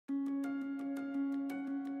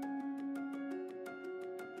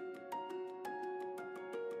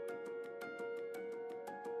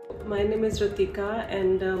My name is Ritika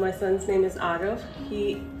and my son's name is Aarav.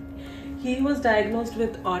 He was diagnosed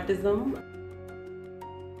with autism.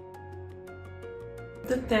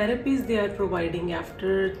 The therapies they are providing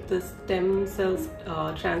after the stem cells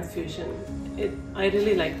transfusion, I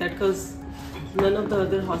really like that because none of the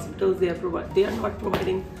other hospitals they are not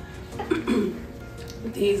providing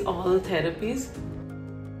these all therapies.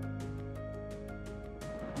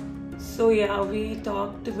 So yeah, we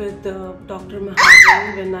talked with Dr.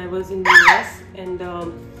 Mahajan when I was in US, and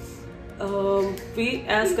we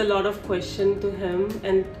asked a lot of questions to him,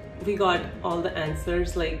 and we got all the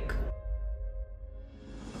answers. Like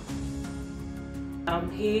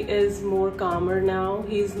he is more calmer now.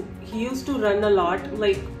 He used to run a lot,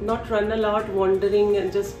 like not run a lot, wandering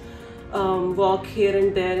and just walk here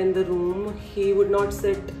and there in the room. He would not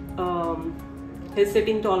sit. His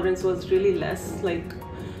sitting tolerance was really less, like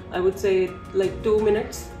I would say like 2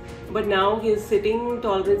 minutes, but now his sitting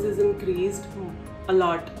tolerance is increased a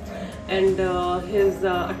lot, and his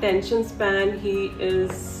attention span,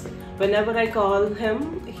 whenever I call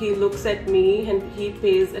him, he looks at me and he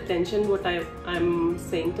pays attention what I'm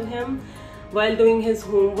saying to him. While doing his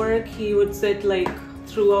homework, he would sit like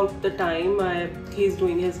throughout the time he's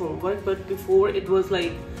doing his homework, but before it was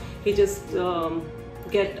like he just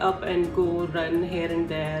get up and go run here and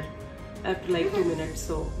there after like 2 minutes.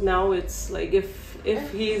 So now it's like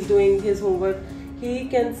if he is doing his homework, he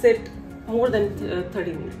can sit more than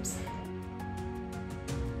 30 minutes.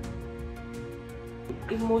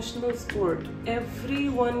 Emotional support,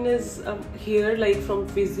 everyone is here, like from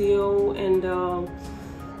physio, and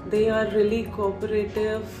they are really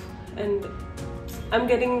cooperative, and I'm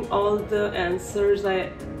getting all the answers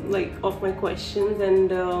of my questions,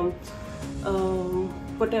 and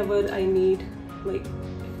whatever I need, like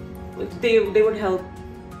they would help.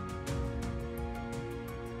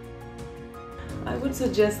 I would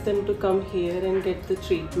suggest them to come here and get the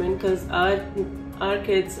treatment, because our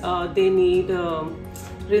kids they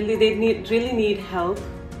really need help.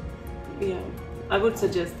 Yeah, I would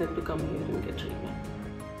suggest them to come here and get treatment.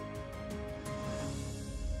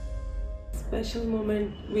 Special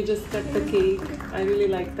moment, we just cut the cake. I really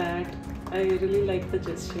like that. I really like the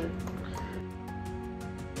gesture.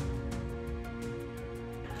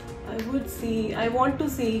 I want to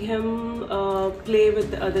see him play with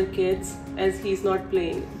the other kids, as he's not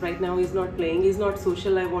playing. Right now he's not playing, he's not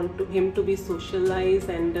social. I want him to be socialized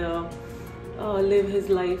and live his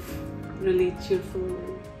life really cheerful.